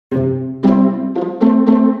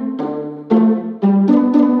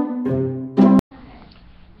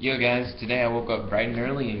Yo guys, today I woke up bright and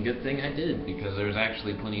early, and good thing I did, because there was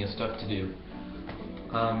actually plenty of stuff to do.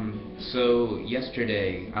 So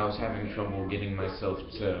yesterday I was having trouble getting myself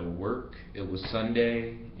to work. It was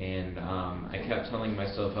Sunday, and I kept telling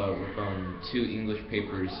myself I would work on 2 English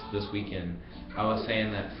papers this weekend. I was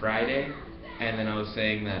saying that Friday, and then I was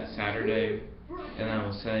saying that Saturday, and I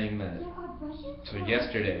was saying that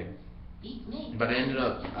yesterday. But I ended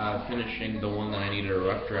up finishing the one that I needed a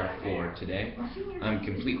rough draft for today. I'm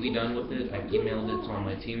completely done with it. I emailed it to all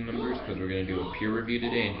my team members because we're going to do a peer review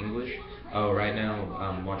today in English. Oh, right now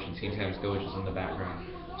I'm watching Teen Times Go, which is in the background.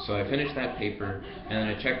 So I finished that paper, and then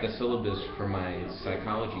I checked the syllabus for my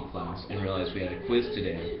psychology class and realized we had a quiz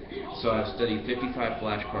today. So I've studied 55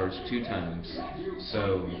 flashcards 2 times.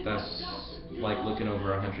 So that's like looking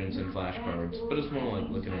over 110 flashcards, but it's more like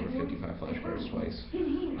looking over 55 flashcards twice.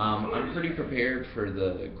 I'm pretty prepared for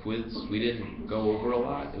the quiz. We didn't go over a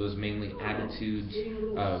lot. It was mainly attitudes,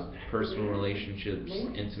 personal relationships,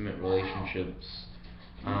 intimate relationships.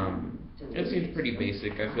 It seems pretty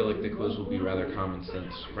basic. I feel like the quiz will be rather common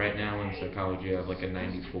sense. Right now in psychology I have like a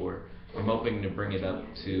 94. I'm hoping to bring it up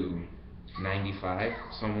to 95,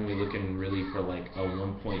 so I'm only looking really for like a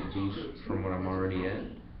 1-point boost from what I'm already at.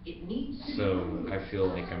 So I feel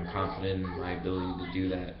like I'm confident in my ability to do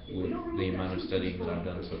that with the amount of studying that I've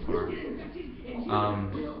done so far.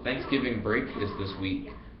 Thanksgiving break is this week,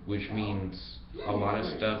 which means a lot of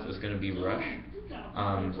stuff is going to be rushed.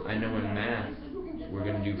 I know in math we're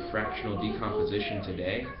going to do fractional decomposition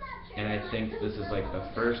today, and I think this is like the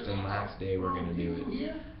first and last day we're going to do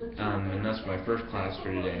it. And that's my first class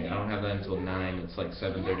for today. I don't have that until 9. It's like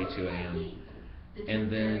 7:32 a.m.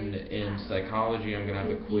 And then in psychology I'm going to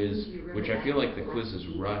have a quiz, which I feel like the quiz is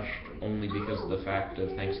rushed only because of the fact of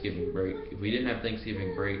Thanksgiving break. If we didn't have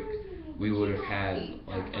Thanksgiving break, we would have had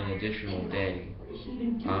like an additional day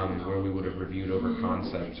where we would have reviewed over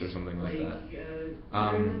concepts or something like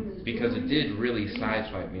that. Because it did really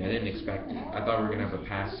sideswipe me. I didn't expect it. I thought we were going to have a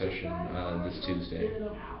pass session this Tuesday,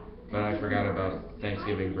 but I forgot about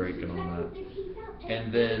Thanksgiving break and all that.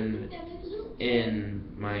 And then in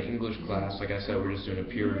my English class, like I said, we're just doing a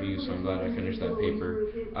peer review, so I'm glad I finished that paper.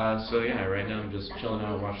 So yeah, right now I'm just chilling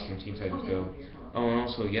out, watching some Teen Titans Go. Oh, and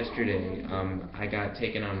also yesterday, I got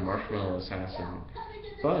taken on Marshmallow Assassin,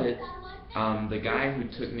 but the guy who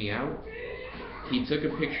took me out, he took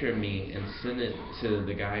a picture of me and sent it to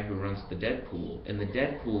the guy who runs the Deadpool, and the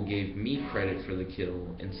Deadpool gave me credit for the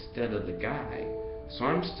kill instead of the guy. So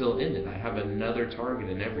I'm still in it. I have another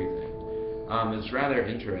target and everything. It's rather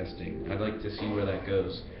interesting. I'd like to see where that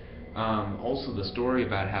goes. Also, the story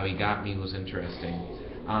about how he got me was interesting.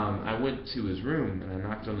 I went to his room and I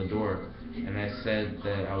knocked on the door, and I said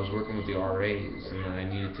that I was working with the RAs and that I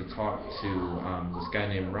needed to talk to this guy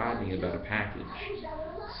named Rodney about a package.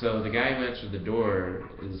 So the guy who answered the door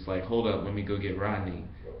is like, "Hold up, let me go get Rodney."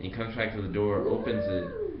 And he comes back to the door, opens it,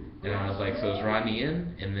 and I was like, "So is Rodney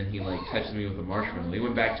in?" And then he like touched me with a marshmallow. He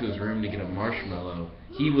went back to his room to get a marshmallow.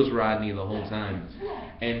 He was Rodney the whole time.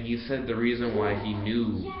 And he said the reason why he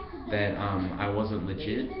knew that I wasn't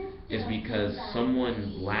legit is because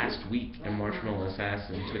someone last week in Marshmallow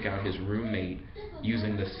Assassin took out his roommate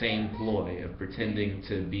using the same ploy of pretending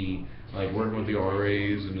to be like working with the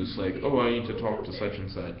RAs and just like, "Oh, I need to talk to such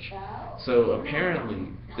and such." So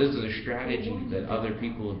apparently this is a strategy that other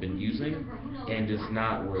people have been using and does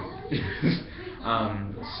not work.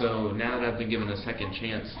 So now that I've been given a second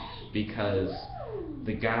chance, because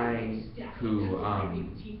the guy who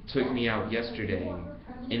took me out yesterday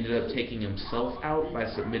ended up taking himself out by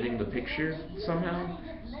submitting the picture somehow,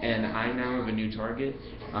 and I now have a new target.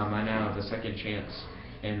 I now have a second chance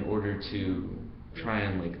in order to try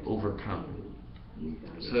and like overcome.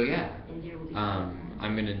 So yeah,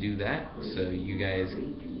 I'm gonna do that. So you guys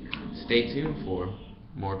stay tuned for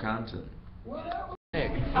more content.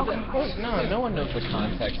 No one knows the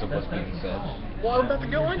context of what's being said. Well, I'm about to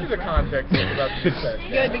go into the context of what's being said.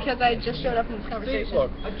 Good, because I just showed up in this conversation.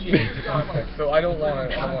 Look, context, so I don't want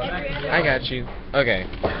to... I got you. Okay.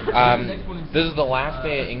 This is the last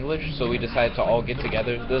day of English, so we decided to all get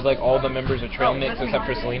together. There's like all the members of Trail Mix except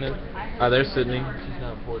for Selena. There's Sydney. She's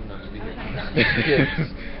not important enough to be here.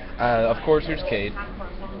 Of course, there's Cade.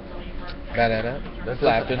 That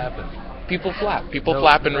flapping. People flap. People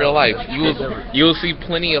flap in real life. You'll see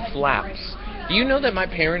plenty of flaps. Do you know that my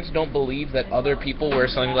parents don't believe that other people wear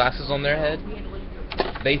sunglasses on their head?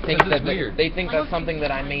 They think they think that's something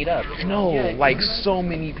that I made up. No, like so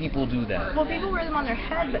many people do that. Well, people wear them on their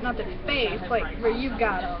head, but not their face, like where you've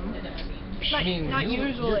got them. Not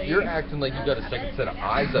usually. You're acting like you got a second set of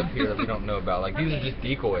eyes up here that we don't know about. Like these are just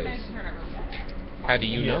decoys. How do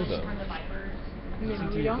you know though?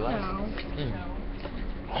 Maybe we don't know.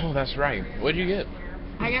 Oh, that's right. What'd you get?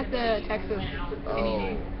 I got the Texas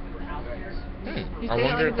panini. You I say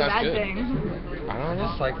wonder it if like it's a that's bad good. thing. I don't I'm know.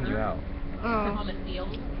 just psyching you out. Oh.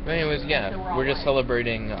 But anyways, yeah, we're just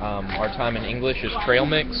celebrating our time in English as trail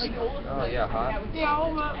mix. Oh yeah, hot. Yeah,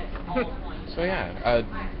 all of it. So yeah,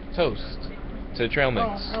 toast to trail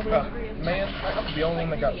mix. Man, I'm the only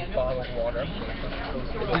one that got bottled water.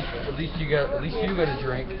 At least you got a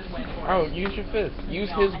drink. Oh, use your fist. Use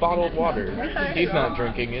his bottled water. He's not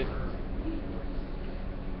drinking it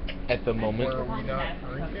at the moment. Were we not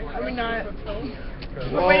drinking? Are we not?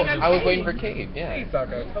 Well, I was waiting for Kate. Yeah. He's not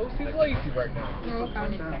gonna toast. He's lazy right now.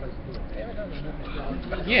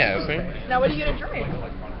 Yeah. See. Now what are you gonna drink?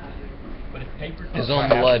 His own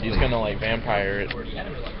blood. He's gonna like vampire it.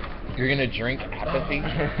 You're gonna drink apathy?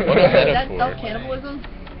 What a Is that metaphor. self-cannibalism?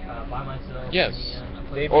 Yes.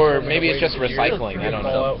 Or maybe it's just recycling. I don't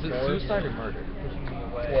know. Is it suicide or murder?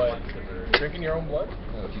 What? Drinking your own blood?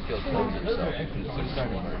 No, if you kill clones yourself, is it suicide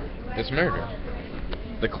or murder? It's murder.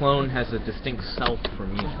 The clone has a distinct self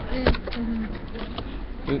from you.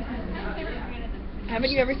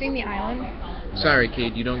 Haven't you ever seen The Island? Sorry,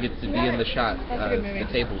 Kate, you don't get to be in the shot. That's a good movie.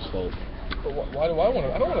 The table's full. But why do I want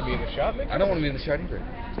to? I don't want to be in the shot. I don't want to be in the shot either.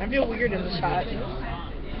 I feel weird in the shot.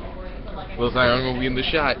 Well, it's like, I'm gonna be in the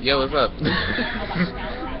shot. Yo, what's up?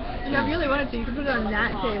 Yeah, if you really wanted to, you could put it on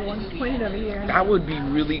that table and just point it over here. That would be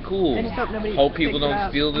really cool. I just hope nobody people picks it don't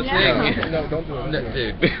up. steal the Yeah. thing. No, don't do it. No,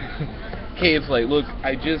 dude. Kate's like, look,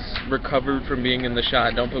 I just recovered from being in the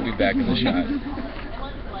shot. Don't put me back in the shot.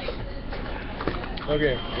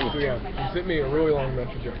 Okay, so yeah, you sent me a really long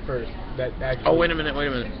message at first. That actually. Oh, wait a minute.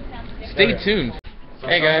 Stay tuned.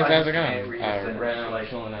 Hey guys, how's it going? Right now, like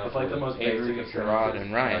chilling out. It's like the most Avery, basic Gerard,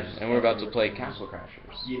 and Ryan, and we're about to play Castle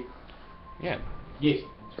Crashers. Yeah. Yeah.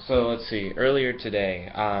 So let's see. Earlier today,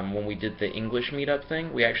 when we did the English meetup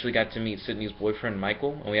thing, we actually got to meet Sydney's boyfriend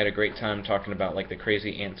Michael, and we had a great time talking about like the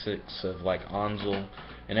crazy antics of like Ansel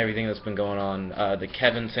and everything that's been going on. The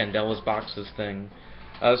Kevin Sandella's boxes thing.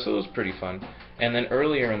 So it was pretty fun. And then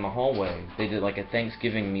earlier in the hallway, they did like a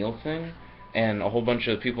Thanksgiving meal thing, and a whole bunch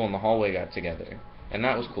of people in the hallway got together, and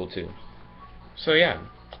that was cool too. So yeah,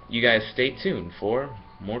 you guys stay tuned for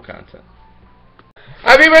more content.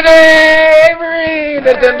 Happy birthday, Avery!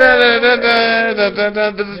 This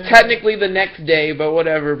is technically the next day, but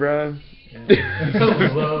whatever, bro.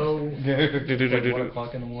 Hello. Like 1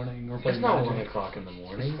 o'clock in the morning. It's not 1 o'clock in the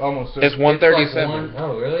morning. Almost. It's 1:37.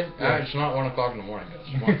 Oh, really? Yeah. It's not 1 o'clock in the morning. It's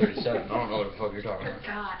 1:37. I don't know what the fuck you're talking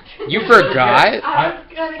about. You forgot?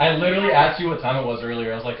 I literally asked you what time it was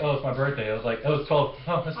earlier. I was like, oh, it's my birthday. I was like, oh, it's 12.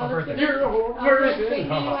 Oh, it's my birthday. I was texting you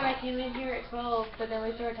when I came in here at 12, but then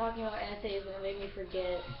we started talking about essays and it made me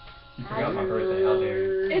forget. You forgot my birthday. How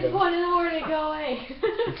dare you? It's 1 in the morning. Go away.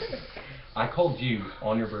 I called you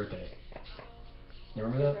on your birthday. You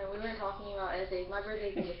remember that? We weren't talking about essays. My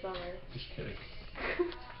birthday's in the summer. Just kidding.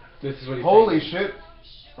 This is what he's Holy saying. shit,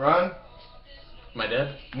 Ron. Am I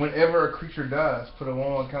dead? Whenever a creature dies, put a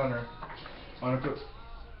 1-1 counter on a cook.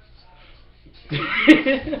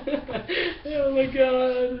 Oh my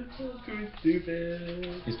god. That's too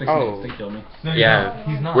stupid. He's fixing Oh. to kill me. Yeah,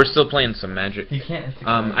 He's not. we're still playing some Magic. He can't.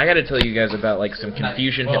 I gotta tell you guys about like some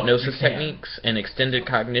confusion Well, hypnosis you can. techniques and extended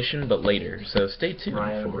cognition, but later. So stay tuned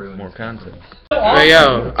Ryan for ruined more it. content. Hey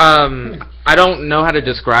yo, I don't know how to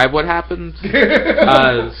describe what happened.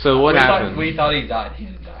 So what happened? We thought he died. He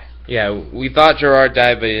didn't die. Yeah, we thought Gerard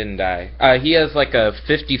died, but he didn't die. He has like a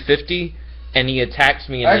 50-50, and he attacks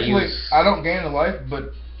me, and Actually, I use... I don't gain the life,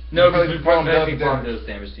 but No, because because palm does protecting palm damage. does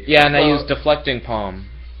damage to you. Yeah, and I Well- use deflecting palm.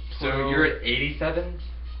 So you're at 87?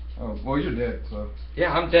 Oh, well, you're dead, so.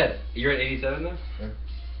 Yeah, I'm dead. You're at 87 then? Yeah.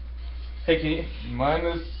 Hey, can you...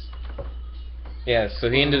 Minus. Yeah, so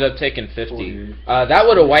he ended up taking 50. That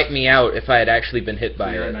would have wiped me out if I had actually been hit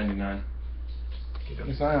by You're at it. 99.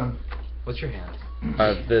 Yes, I am. What's your hand?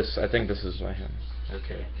 I think this is my hand.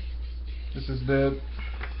 Okay. This is dead.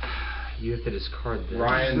 You have to discard this.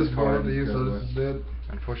 This is part of you, so this is dead.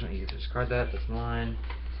 Unfortunately, you have to discard that. That's mine.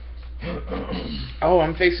 Oh,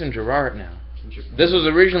 I'm facing Gerard now. This was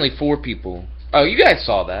originally 4 people. Oh, you guys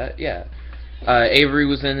saw that, yeah. Avery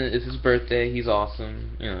was in it. It's his birthday. He's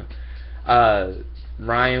awesome. You know.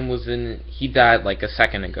 Ryan was in it. He died like a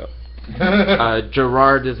second ago.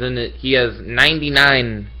 Gerard is in it. He has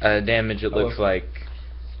 99 damage, it looks like.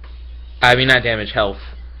 I mean, not damage, health.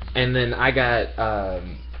 And then I got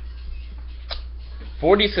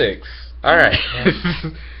 46. Alright.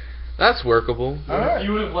 That's workable. Alright.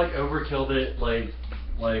 You would have like overkilled it like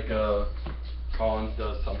Collins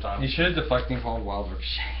does sometimes. You should have deflecting palm wild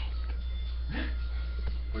ricochet.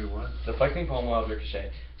 Wait, what? Deflecting palm wild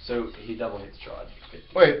ricochet. So he double hits Gerard.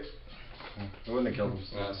 Wait. It wouldn't have killed him.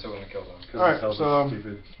 No, it still wouldn't have killed him. Alright, so last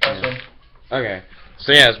one. Okay.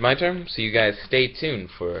 So yeah, it's my turn. So you guys stay tuned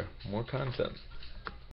for more content.